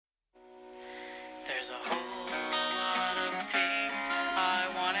There's a whole lot of things I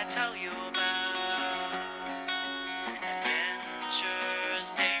want to tell you about. Adventures,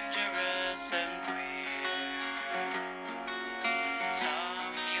 dangerous and queer.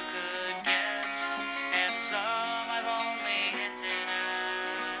 Some you could guess, and some I've only hinted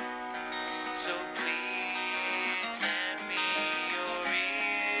at. So please lend me your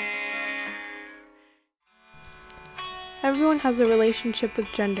ear. Everyone has a relationship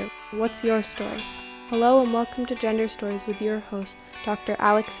with gender. What's your story? Hello and welcome to Gender Stories with your host, Dr.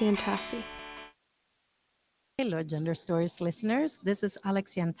 Alex Yantafi. Hello, Gender Stories listeners. This is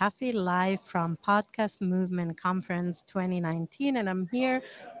Alex Yantafi live from Podcast Movement Conference 2019, and I'm here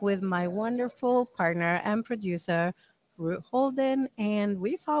with my wonderful partner and producer, Ruth Holden. And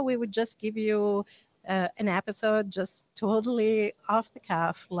we thought we would just give you an episode just totally off the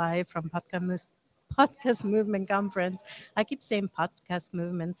cuff, live from Podcast Movement Conference. I keep saying Podcast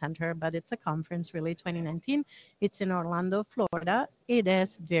Movement Center, but it's a conference, really, 2019. It's in Orlando, Florida. It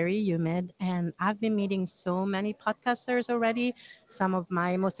is very humid, and I've been meeting so many podcasters already. Some of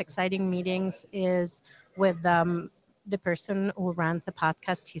my most exciting meetings is with the person who runs the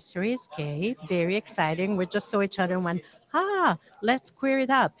podcast History is Gay. Very exciting. We just saw each other and went, let's queer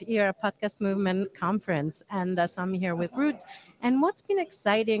it up here at Podcast Movement Conference. And so I'm here with Ruth. And what's been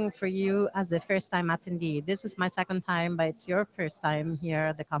exciting for you as the first time attendee? This is my second time, but it's your first time here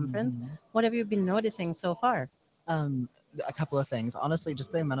at the conference. What have you been noticing so far? Um, a couple of things. Honestly,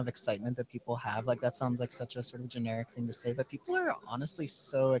 just the amount of excitement that people have. Like that sounds like such a sort of generic thing to say, but people are honestly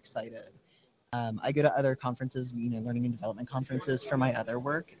so excited. I go to other conferences, learning and development conferences for my other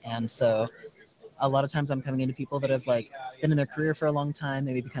work, and so a lot of times I'm coming into people that have like been in their career for a long time.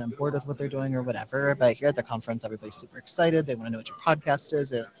 They may be kind of bored with what they're doing or whatever. But here at the conference, everybody's super excited. They want to know what your podcast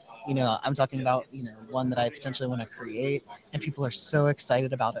is. I'm talking about, one that I potentially want to create, and people are so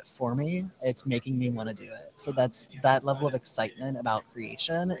excited about it for me. It's making me want to do it. So that level of excitement about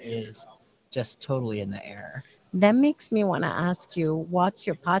creation is just totally in the air. That makes me want to ask you, what's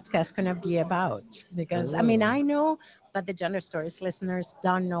your podcast going to be about? Because, Ooh. I know, but the Gender Stories listeners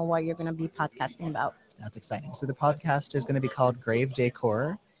don't know what you're going to be podcasting about. That's exciting. So the podcast is going to be called Grave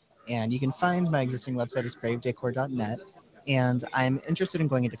Decor, and you can find my existing website is gravedecor.net. And I'm interested in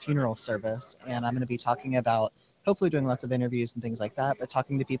going into funeral service, and I'm going to be talking about hopefully doing lots of interviews and things like that, but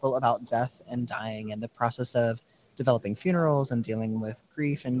talking to people about death and dying and the process of developing funerals and dealing with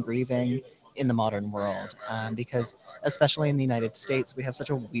grief and grieving in the modern world. Because especially in the United States, we have such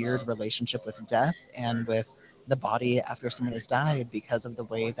a weird relationship with death and with the body after someone has died because of the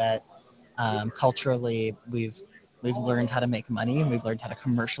way that culturally we've learned how to make money and we've learned how to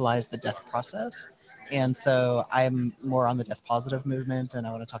commercialize the death process. And so I'm more on the death positive movement, and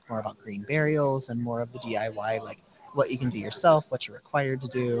I want to talk more about green burials and more of the DIY, like what you can do yourself, what you're required to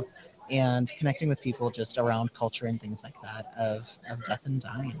do, and connecting with people just around culture and things like that of death and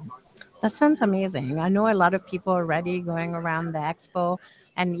dying. That sounds amazing. I know a lot of people already going around the expo,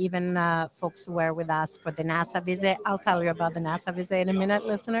 and even folks who were with us for the NASA visit. I'll tell you about the NASA visit in a minute,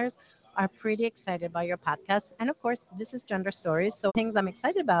 listeners. Are pretty excited about your podcast. And of course, this is Gender Stories. So, things I'm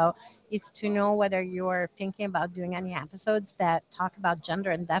excited about is to know whether you're thinking about doing any episodes that talk about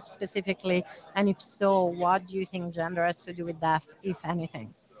gender and death specifically. And if so, what do you think gender has to do with death, if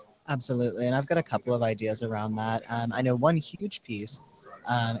anything? Absolutely. And I've got a couple of ideas around that. I know one huge piece,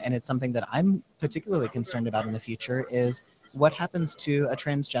 and it's something that I'm particularly concerned about in the future, is what happens to a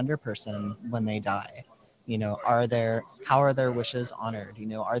transgender person when they die? How are their wishes honored?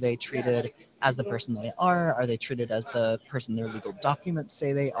 Are they treated as the person they are? Are they treated as the person their legal documents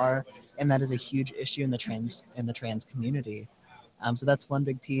say they are? And that is a huge issue in the trans community. So that's one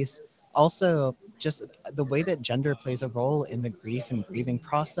big piece. Also, just the way that gender plays a role in the grief and grieving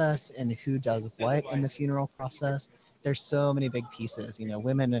process and who does what in the funeral process. There's so many big pieces.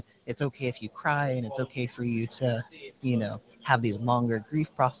 Women, it's okay if you cry and it's okay for you to, have these longer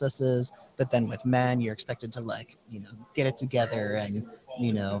grief processes. But then with men, you're expected to get it together and,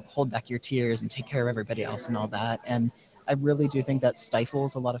 hold back your tears and take care of everybody else and all that. And I really do think that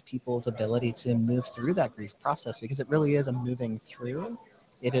stifles a lot of people's ability to move through that grief process because it really is a moving through.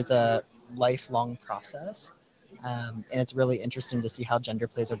 It is a lifelong process, and it's really interesting to see how gender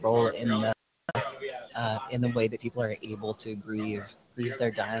plays a role in the way that people are able to grieve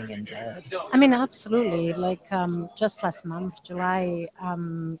their dying and dead. Absolutely. Like just last month, July,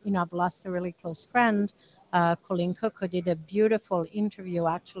 I've lost a really close friend, Colleen Cook, who did a beautiful interview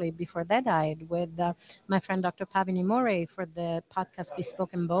actually before they died with my friend Dr. Pavini More for the podcast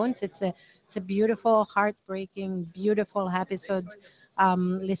Bespoken Bones. It's a beautiful, heartbreaking, beautiful episode.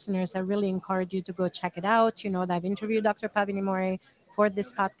 Listeners, I really encourage you to go check it out. I've interviewed Dr. Pavini More for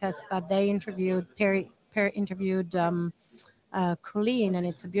this podcast, but they interviewed Perry interviewed Colleen, and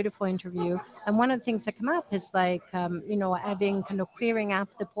it's a beautiful interview. And one of the things that come up is like, having kind of queering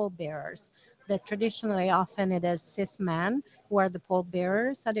up the pallbearers. That traditionally, often it is cis men who are the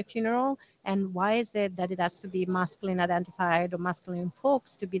pallbearers at a funeral. And why is it that it has to be masculine identified or masculine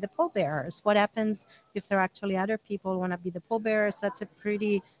folks to be the pallbearers? What happens if there are actually other people who want to be the pallbearers? That's a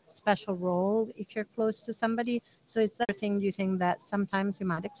pretty special role if you're close to somebody. So is that a thing you think that sometimes you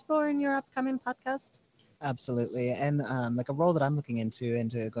might explore in your upcoming podcast? Absolutely. And like a role that I'm looking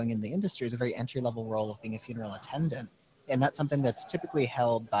into going into the industry is a very entry level role of being a funeral attendant. And that's something that's typically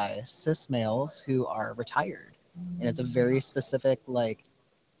held by cis males who are retired. And it's a very specific like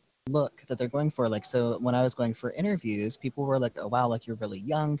look that they're going for. Like, so when I was going for interviews, people were like, oh, wow, like you're really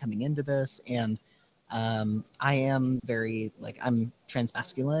young coming into this. And I am very like, I'm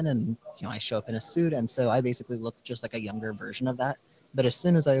transmasculine and, I show up in a suit. And so I basically look just like a younger version of that. But as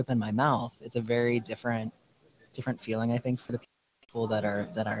soon as I open my mouth, it's a very different feeling, I think, for the people that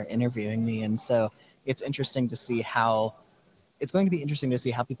are interviewing me. And so it's going to be interesting to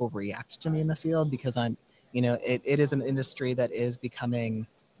see how people react to me in the field, because it is an industry that is becoming,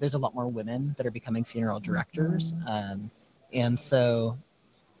 there's a lot more women that are becoming funeral directors. And so,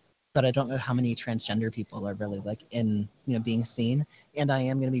 but I don't know how many transgender people are really like in, being seen. And I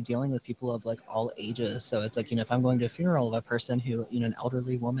am going to be dealing with people of like all ages. So it's like, if I'm going to a funeral of a person who, an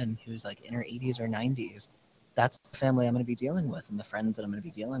elderly woman who's like in her 80s or 90s, that's the family I'm going to be dealing with and the friends that I'm going to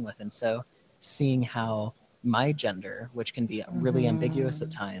be dealing with. And so seeing how my gender, which can be really ambiguous at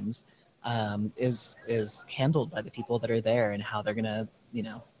times, is handled by the people that are there and how they're going to,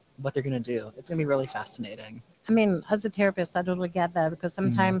 what they're going to do. It's going to be really fascinating. I mean, as a therapist, I totally get that, because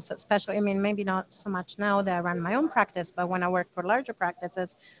sometimes, especially, I mean, maybe not so much now that I run my own practice, but when I work for larger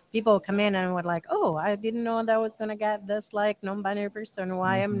practices, people come in and were like, oh, I didn't know that I was going to get this like non-binary person who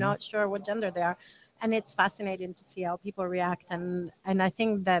I am not sure what gender they are. And it's fascinating to see how people react. And I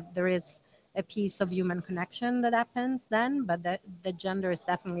think that there is a piece of human connection that happens then, but the gender is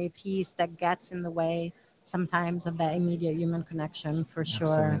definitely a piece that gets in the way sometimes of that immediate human connection, for sure.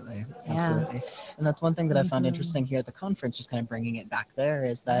 Absolutely. Yeah. Absolutely. And that's one thing that I found interesting here at the conference, just kind of bringing it back there,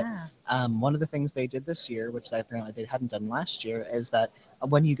 is that one of the things they did this year, which apparently they hadn't done last year, is that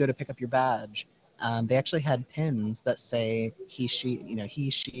when you go to pick up your badge, they actually had pins that say he,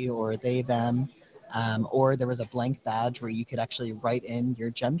 she, or they, them, or there was a blank badge where you could actually write in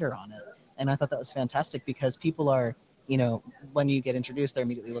your gender on it. And I thought that was fantastic, because people are, when you get introduced, they're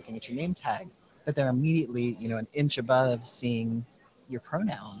immediately looking at your name tag, but they're immediately, an inch above seeing your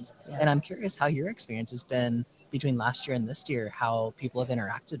pronouns. Yeah. And I'm curious how your experience has been between last year and this year, how people have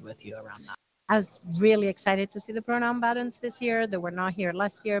interacted with you around that. I was really excited to see the pronoun buttons this year. They were not here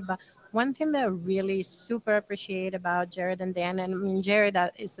last year, but one thing that I really super appreciate about Jared and Dan, and I mean, Jared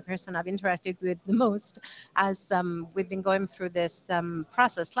is the person I've interacted with the most, as we've been going through this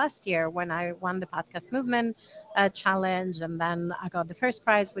process last year when I won the podcast movement challenge, and then I got the first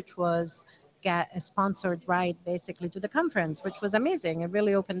prize, which was get a sponsored ride basically to the conference, which was amazing. It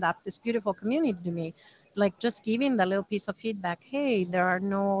really opened up this beautiful community to me. Like just giving the little piece of feedback, hey, there are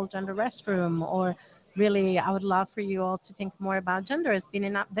no gender restroom, or really, I would love for you all to think more about gender. It's been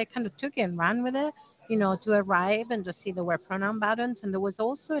enough. They kind of took it and ran with it, to arrive and just see there were pronoun buttons. And there was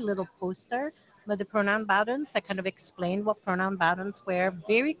also a little poster with the pronoun buttons that kind of explained what pronoun buttons were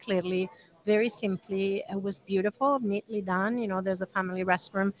very clearly, very simply. It was beautiful, neatly done. There's a family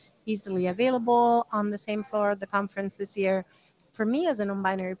restroom easily available on the same floor of the conference this year. For me as a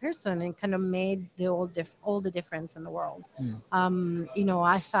non-binary person, it kind of made all the difference in the world.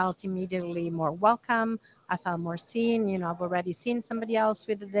 I felt immediately more welcome. I felt more seen. I've already seen somebody else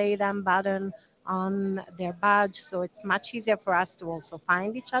with the they them button on their badge, so it's much easier for us to also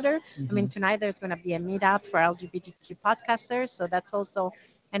find each other. I mean, tonight there's going to be a meetup for LGBTQ podcasters, so that's also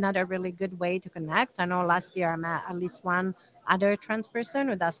another really good way to connect. I know last year I met at least one other trans person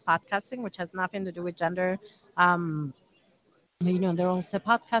who does podcasting, which has nothing to do with gender. They're also a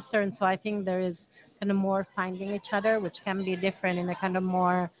podcaster, and so I think there is kind of more finding each other, which can be different in a kind of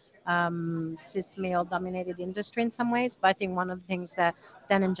more cis male dominated industry in some ways. But I think one of the things that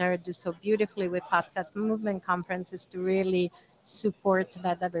Dan and Jared do so beautifully with Podcast Movement Conference is to really support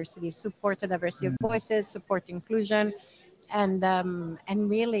that diversity, support the diversity of voices, support inclusion, and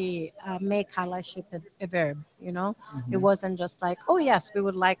really make allyship a verb. It wasn't just like, oh yes, we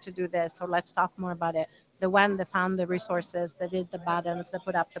would like to do this, so let's talk more about it. They found the resources, they did the buttons, they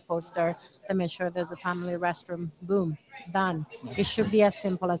put up the poster, they made sure there's a family restroom, boom, done. It should be as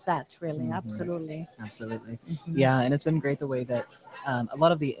simple as that, really. Absolutely. Yeah, and it's been great the way that a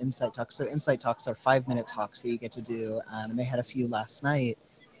lot of the insight talks. So insight talks are 5-minute talks that you get to do, and they had a few last night.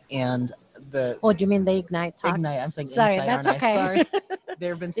 And the Oh, do you mean the Ignite talks? Ignite, I'm saying Sorry, insight, that's aren't I? okay. Sorry.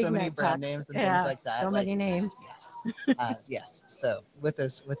 There have been so many Ignite brand talks. names and Yeah, things like that. so like, many names. yes. So with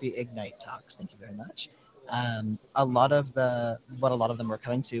the Ignite talks, thank you very much. A lot of them were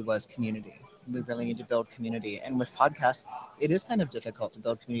coming to was community. We really need to build community, and with podcasts, it is kind of difficult to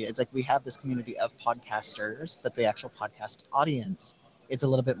build community. It's like we have this community of podcasters, but the actual podcast audience, it's a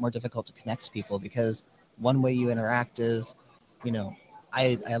little bit more difficult to connect people because one way you interact is, you know,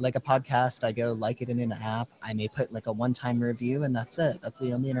 I like a podcast, I go like it in an app, I may put like a one-time review, and that's it. That's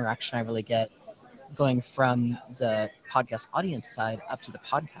the only interaction I really get going from the podcast audience side up to the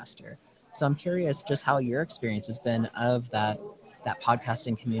podcaster. So I'm curious just how your experience has been of that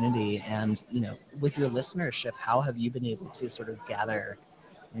podcasting community, and with your listenership, how have you been able to sort of gather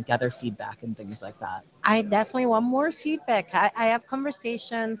feedback and things like that? I definitely want more feedback. I have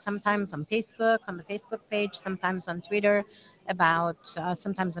conversations sometimes on Facebook, on the Facebook page, sometimes on Twitter,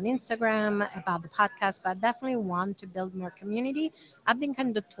 sometimes on Instagram about the podcast, but I definitely want to build more community. I've been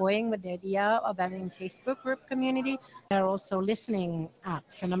kind of toying with the idea of having Facebook group community. There are also listening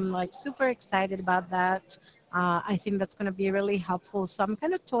apps, and I'm like super excited about that. I think that's going to be really helpful. So I'm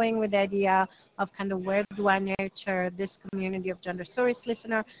kind of toying with the idea of kind of where do I nurture this community of Gender Stories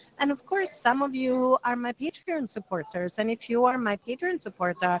listener. And of course, some of you are my Patreon supporters. And if you are my Patreon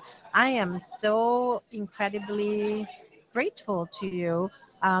supporter, I am so incredibly grateful to you.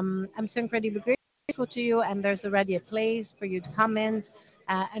 I'm so incredibly grateful to you. And there's already a place for you to comment.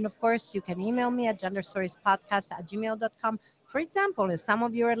 And of course, you can email me at genderstoriespodcast@gmail.com. For example, if some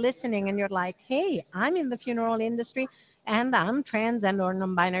of you are listening and you're like, hey, I'm in the funeral industry and I'm trans and or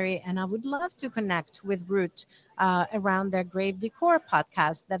non-binary, and I would love to connect with Root around their Grave Decor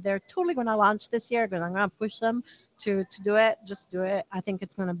podcast that they're totally going to launch this year, because I'm going to push them to do it. Just do it. I think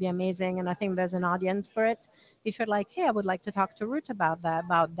it's going to be amazing, and I think there's an audience for it. If you're like, hey, I would like to talk to Root about that,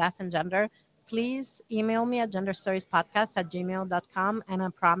 about death and gender, please email me at genderstoriespodcast@gmail.com, and I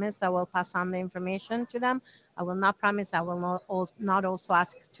promise I will pass on the information to them. I will not promise I will not also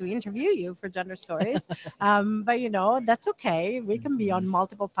ask to interview you for Gender Stories, but that's okay. We can be on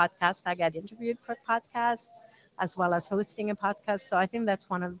multiple podcasts. I get interviewed for podcasts as well as hosting a podcast. So I think that's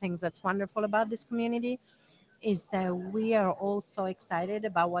one of the things that's wonderful about this community, is that we are all so excited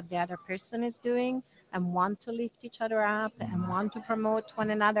about what the other person is doing and want to lift each other up and want to promote one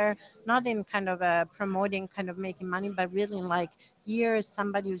another, not in kind of a promoting, kind of making money, but really like, here's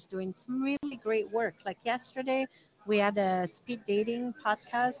somebody who's doing some really great work. Like yesterday, we had a speed dating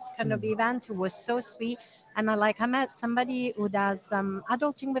podcast kind of event. It was so sweet. And I met somebody who does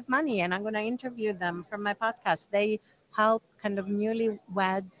adulting with money, and I'm going to interview them for my podcast. They help kind of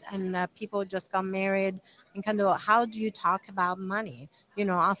newlyweds and people just got married, and kind of how do you talk about money?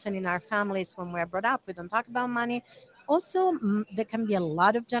 Often in our families when we're brought up, we don't talk about money. Also, there can be a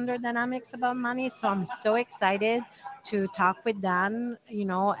lot of gender dynamics about money. So I'm so excited to talk with Dan,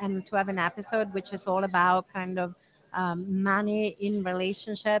 and to have an episode which is all about kind of money in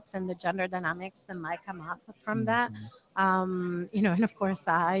relationships and the gender dynamics that might come up from that. And of course,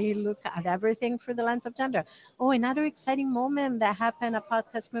 I look at everything through the lens of gender. Oh, another exciting moment that happened at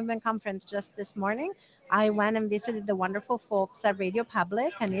Podcast Movement Conference just this morning. I went and visited the wonderful folks at Radio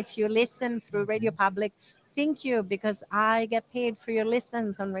Public. And if you listen through Radio Public, thank you, because I get paid for your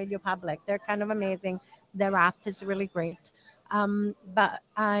listens on Radio Public. They're kind of amazing. Their app is really great. But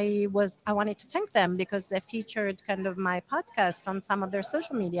I wanted to thank them because they featured kind of my podcast on some of their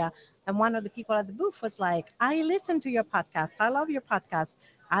social media. And one of the people at the booth was like, I listen to your podcast. I love your podcast.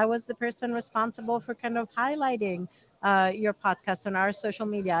 I was the person responsible for kind of highlighting your podcast on our social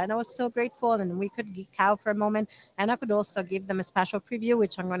media. And I was so grateful. And we could geek out for a moment. And I could also give them a special preview,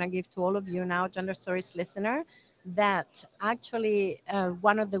 which I'm going to give to all of you now, Gender Stories listener, that actually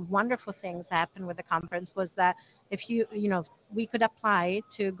one of the wonderful things that happened with the conference was that if we could apply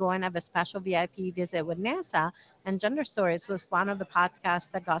to go and have a special VIP visit with NASA, and Gender Stories was one of the podcasts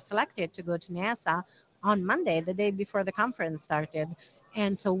that got selected to go to NASA on Monday, the day before the conference started.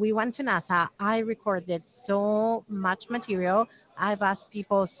 And so we went to NASA. I recorded so much material. I've asked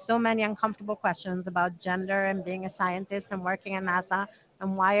people so many uncomfortable questions about gender and being a scientist and working at NASA,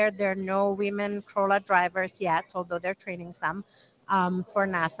 and why are there no women crawler drivers yet, although they're training some for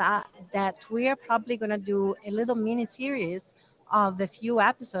NASA, that we are probably going to do a little mini series of a few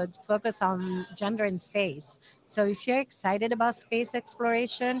episodes focused on gender in space. So if you're excited about space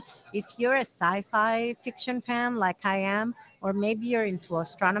exploration, if you're a sci-fi fiction fan like I am, or maybe you're into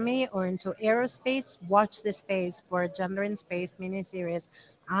astronomy or into aerospace, watch this space for a Gender in Space miniseries.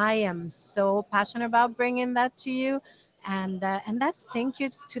 I am so passionate about bringing that to you. And that's thank you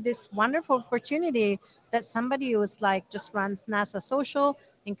to this wonderful opportunity that somebody who's like just runs NASA Social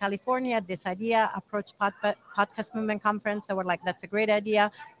in California had this idea, approached Podcast Movement Conference. They were like, that's a great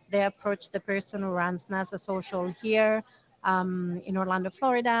idea. They approached the person who runs NASA Social here in Orlando,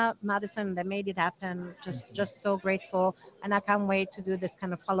 Florida, Madison. They made it happen. Just so grateful, and I can't wait to do this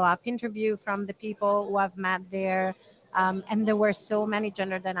kind of follow-up interview from the people who I've met there. And there were so many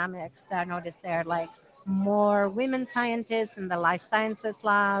gender dynamics that I noticed there, like more women scientists in the life sciences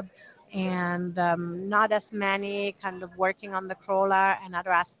lab, and not as many kind of working on the crawler and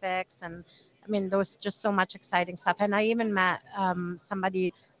other aspects. And I mean, there was just so much exciting stuff. And I even met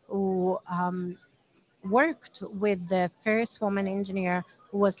somebody who worked with the first woman engineer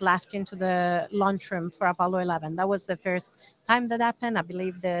who was left into the lunchroom for Apollo 11. That was the first time that happened. I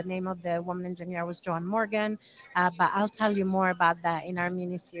believe the name of the woman engineer was Joan Morgan, but I'll tell you more about that in our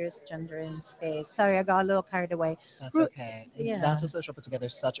mini series, Gender in Space. Sorry, I got a little carried away. That's okay. Yeah. NASA Social put together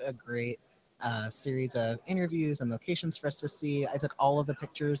such a great series of interviews and locations for us to see. I took all of the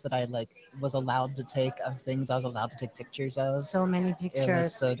pictures that I was allowed to take of things I was allowed to take pictures of. So many It was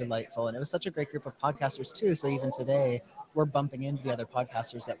pictures. so delightful, and it was such a great group of podcasters too. So even today, we're bumping into the other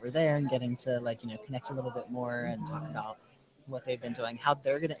podcasters that were there and getting to connect a little bit more and talk about what they've been doing, how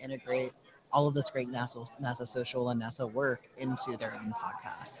they're going to integrate all of this great NASA Social and NASA work into their own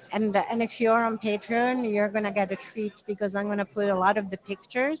podcasts. And if you're on Patreon, you're gonna get a treat because I'm gonna put a lot of the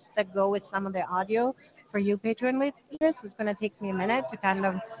pictures that go with some of the audio for you Patreon listeners. It's gonna take me a minute to kind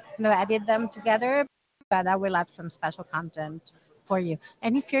of edit them together, but I will have some special content for you.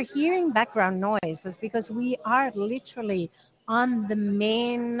 And if you're hearing background noise, it's because we are literally on the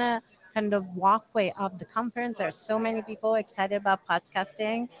main kind of walkway of the conference. There's so many people excited about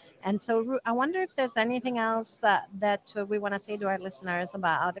podcasting. And so I wonder if there's anything else that we want to say to our listeners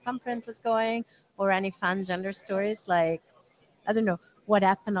about how the conference is going, or any fun gender stories, like, I don't know, what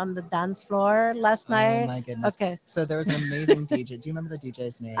happened on the dance floor last night. Oh my goodness. Okay. So there was an amazing DJ. Do you remember the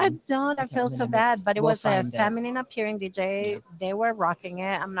DJ's name? I don't. I can't feel so remember. bad, but it We'll was a find it. feminine appearing DJ. Yeah. They were rocking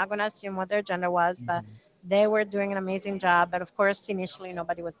it. I'm not going to assume what their gender was, but Mhm. they were doing an amazing job. But of course, initially,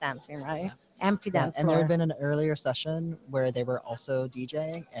 nobody was dancing, right? Yeah. Empty Yeah, dance and there floor. had been an earlier session where they were also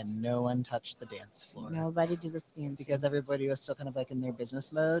DJing and no one touched the dance floor Nobody did the dance. because everybody was still kind of in their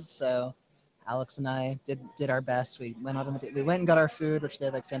business mode. So Alex and I did our best. We went out on we went and got our food, which they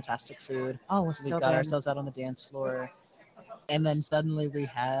had fantastic food. Oh, it was We so got good. ourselves out on the dance floor, and then suddenly we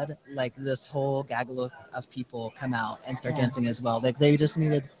had this whole gaggle of people come out and start Yeah. dancing as well. They just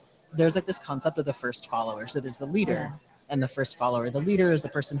needed. There's this concept of the first follower. So there's the leader and the first follower. The leader is the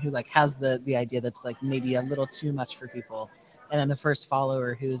person who has the idea that's maybe a little too much for people, and then the first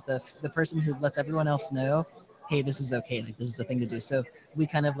follower, who's the person who lets everyone else know, hey, this is okay. This is the thing to do. So we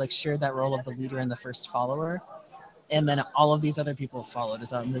kind of shared that role of the leader and the first follower, and then all of these other people followed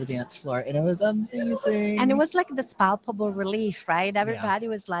us out into the dance floor, and it was amazing. And it was this palpable relief, right? Everybody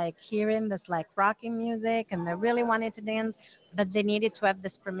was hearing this rocking music, and they really wanted to dance, but they needed to have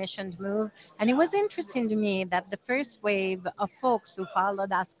this permission to move. And it was interesting to me that the first wave of folks who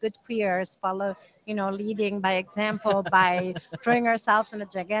followed us, good queers, leading by example by throwing ourselves on a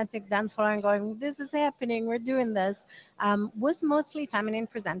gigantic dance floor and going, this is happening, we're doing this, was mostly feminine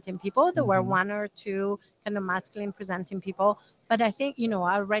presenting people. There were Mhm. one or two kind of masculine presenting people. But I think,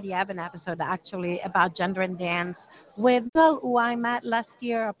 I already have an episode actually about gender and dance with who I met last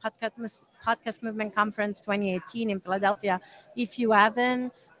year, a podcast movement conference 2018 in Philadelphia. If you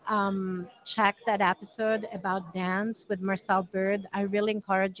haven't checked that episode about dance with Marcel Bird, I really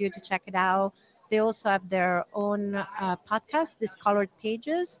encourage you to check it out. They also have their own podcast, Discolored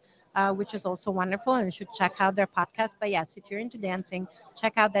Pages, which is also wonderful, and you should check out their podcast. But yes, if you're into dancing,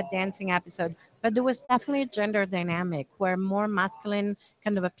 check out that dancing episode. But there was definitely a gender dynamic where more masculine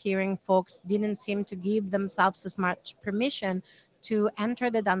kind of appearing folks didn't seem to give themselves as much permission to enter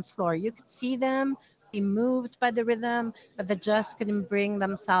the dance floor. You could see them be moved by the rhythm, but they just couldn't bring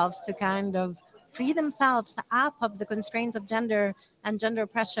themselves to kind of free themselves up of the constraints of gender and gender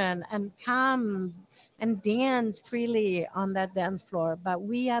oppression and come and dance freely on that dance floor. But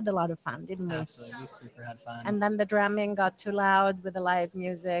we had a lot of fun, didn't we? Absolutely, we super had fun. And then the drumming got too loud with the live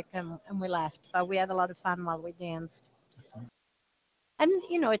music, and we left. But we had a lot of fun while we danced. And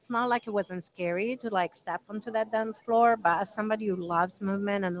it's not like it wasn't scary to step onto that dance floor, but as somebody who loves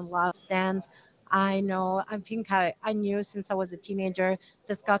movement and loves dance, I think I knew since I was a teenager,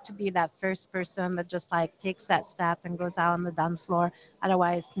 there's got to be that first person that just takes that step and goes out on the dance floor.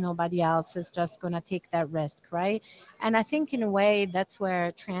 Otherwise, nobody else is just going to take that risk, right? And I think in a way, that's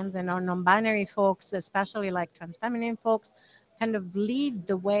where trans and or non-binary folks, especially trans feminine folks, kind of lead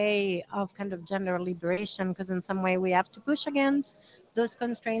the way of kind of gender liberation, because in some way we have to push against those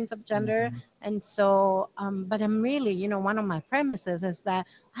constraints of gender. Mhm. And so, but I'm really, one of my premises is that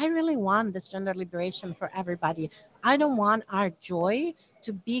I really want this gender liberation for everybody. I don't want our joy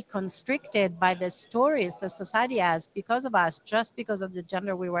to be constricted by the stories that society has because of us, just because of the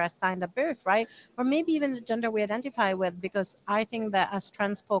gender we were assigned at birth, right? Or maybe even the gender we identify with, because I think that as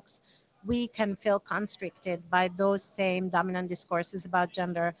trans folks, we can feel constricted by those same dominant discourses about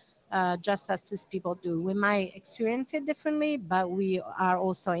gender, just as cis people do. We might experience it differently, but we are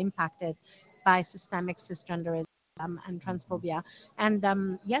also impacted by systemic cisgenderism and transphobia. And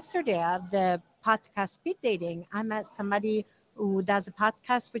yesterday at the podcast Speed Dating, I met somebody who does a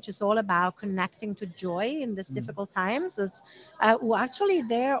podcast which is all about connecting to joy in these difficult times. Who actually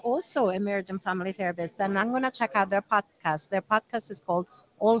they're also emergent family therapists, and I'm going to check out their podcast. Their podcast is called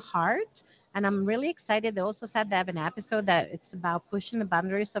All Heart, and I'm really excited. They also said they have an episode that it's about pushing the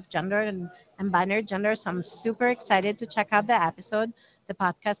boundaries of gender and binary gender. So I'm super excited to check out the episode. The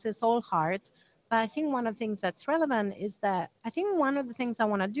podcast is All Heart. But I think one of the things that's relevant is that I think one of the things I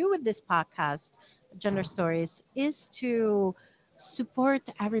want to do with this podcast, Gender Stories, is to support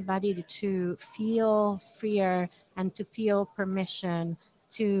everybody to feel freer and to feel permission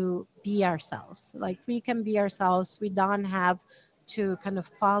to be ourselves. Like we can be ourselves. We don't have to kind of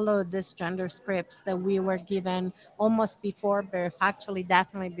follow this gender scripts that we were given almost before birth, actually,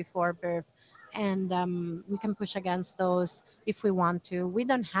 definitely before birth. And we can push against those if we want to. We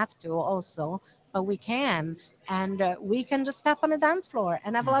don't have to, also, but we can. And we can just step on a dance floor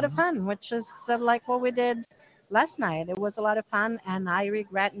and have a lot of Mhm. fun, which is like what we did last night. It was a lot of fun, and I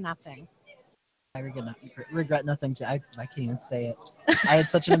regret nothing. I regret nothing. I can't even say it. I had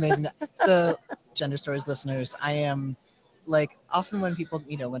such an amazing. So, Gender Stories listeners, I am like often when people,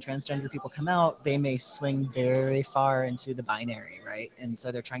 when transgender people come out, they may swing very far into the binary, right? And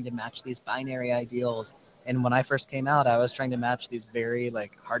so they're trying to match these binary ideals. And when I first came out, I was trying to match these very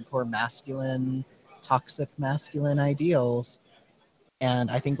like hardcore masculine, toxic masculine ideals.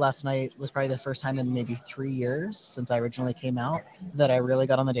 And I think last night was probably the first time in maybe 3 years since I originally came out that I really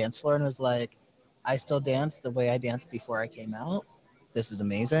got on the dance floor and was like, I still dance the way I danced before I came out. This is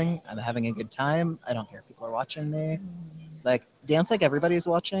amazing. I'm having a good time. I don't care if people are watching me. Like, dance like everybody's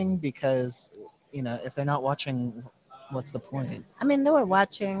watching because, if they're not watching, what's the point? I mean, they were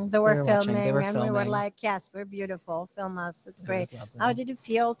watching, they were They were watching, they filming, were and we were filming. like, yes, we're beautiful. Film us. It's It great. was lovely. How did it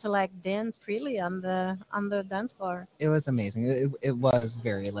feel to like dance freely on the dance floor? It was amazing. It was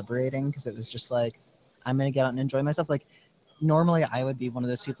very liberating because it was just like, I'm going to get out and enjoy myself. Like, normally I would be one of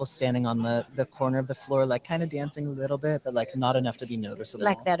those people standing on the corner of the floor, like kind of dancing a little bit, but like not enough to be noticeable.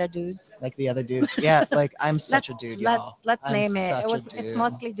 Like the other dudes. Like the other dudes. Yeah, like I'm such a Let's dude, let's y'all. let's I'm name it. such a It's dude.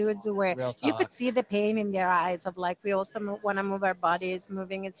 mostly dudes who were. Real You could talk. see the pain in their eyes of like we also want to move our bodies.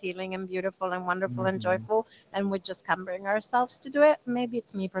 Moving is healing and beautiful and wonderful and Mhm. joyful, and we just can't bring ourselves to do it. Maybe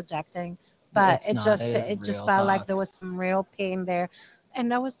it's me projecting, but It's not. It is it just real felt like talk. there was some real pain there,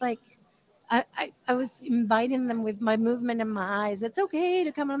 and I was like. I was inviting them with my movement in my eyes. It's okay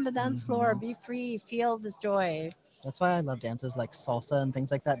to come on the dance floor, Mhm. be free, feel this joy. That's why I love dances like salsa and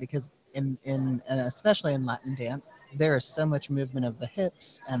things like that because in and especially in Latin dance, there is so much movement of the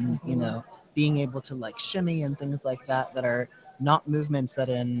hips and Mhm. being able to like shimmy and things like that are not movements that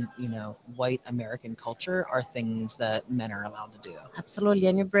in white American culture are things that men are allowed to do. Absolutely.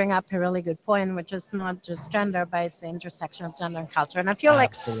 And you bring up a really good point, which is not just gender, but it's the intersection of gender and culture. And I feel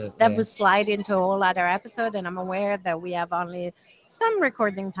like that Absolutely. would slide into a whole other episode. And I'm aware that we have only some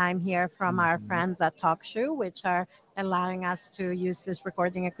recording time here from our Mhm. friends at TalkShoe, which are allowing us to use this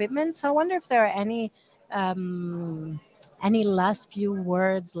recording equipment. So I wonder if there are um, any last few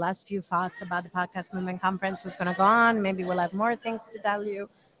words, last few thoughts about the podcast movement conference is going to go on. Maybe we'll have more things to tell you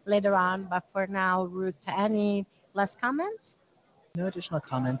later on. But for now, Ruth, any last comments? No additional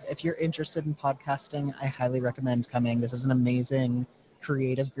comments. If you're interested in podcasting, I highly recommend coming. This is an amazing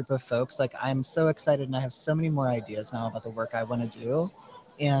creative group of folks. Like I'm so excited and I have so many more ideas now about the work I want to do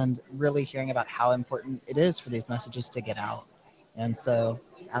and really hearing about how important it is for these messages to get out. And so,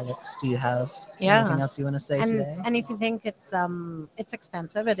 Alex, do you have Yeah. anything else you want to say and today? and if you think it's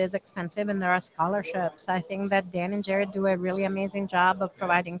expensive, it is expensive, and there are scholarships. I think that Dan and Jared do a really amazing job of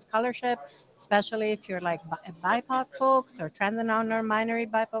providing scholarship, especially if you're like BIPOC folks or trans and non-binary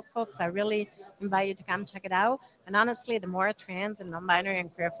BIPOC folks. I really invite you to come check it out. And honestly, the more trans and non-binary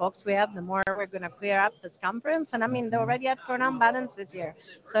and queer folks we have, the more we're going to queer up this conference. And I mean, they're already at for non-balance this year,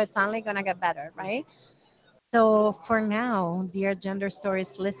 so it's only going to get better, right? So, for now, dear Gender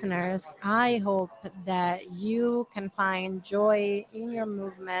Stories listeners, I hope that you can find joy in your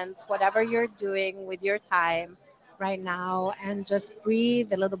movements, whatever you're doing with your time. right now and just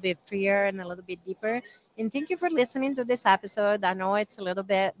breathe a little bit freer and a little bit deeper. And thank you for listening to this episode. I know it's a little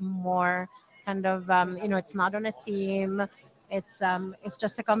bit more kind of, it's not on a theme. It's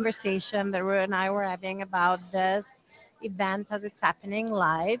just a conversation that Ru and I were having about this event as it's happening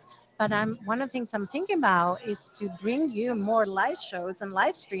live. But one of the things I'm thinking about is to bring you more live shows and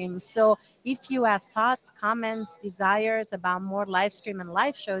live streams. So if you have thoughts, comments, desires about more live stream and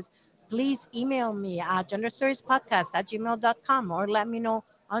live shows, please email me at genderstoriespodcast@gmail.com or let me know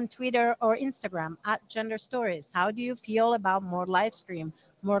on Twitter or Instagram at Gender Stories. How do you feel about more live stream,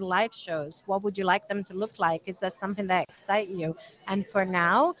 more live shows? What would you like them to look like? Is that something that excites you? And for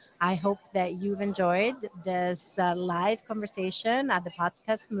now, I hope that you've enjoyed this live conversation at the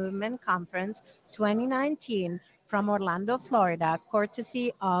Podcast Movement Conference 2019 from Orlando, Florida,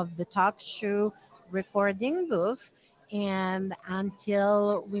 courtesy of the Talk Show recording booth. And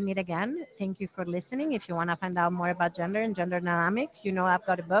until we meet again, thank you for listening. If you want to find out more about gender and gender dynamic, I've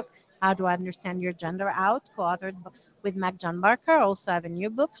got a book, How to Understand Your Gender Out, co-authored with Mac John Barker. Also have a new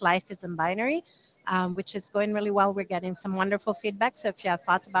book, Life Isn't Binary, which is going really well. We're getting some wonderful feedback. So if you have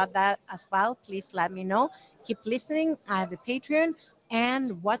thoughts about that as well, please let me know. Keep listening. I have a Patreon.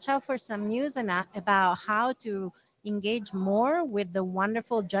 And watch out for some news about how to engage more with the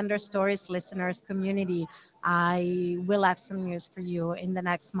wonderful Gender Stories listeners community. I will have some news for you in the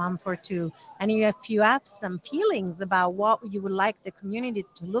next month or two. And if you have some feelings about what you would like the community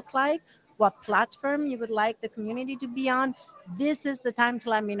to look like, what platform you would like the community to be on, this is the time to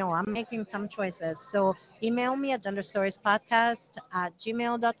let me know. I'm making some choices. So email me at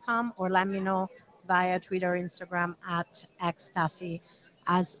genderstoriespodcast@gmail.com or let me know via Twitter or Instagram at xtaffy.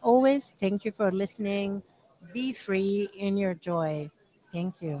 As always, thank you for listening. Be free in your joy.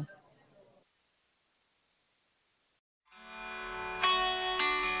 Thank you.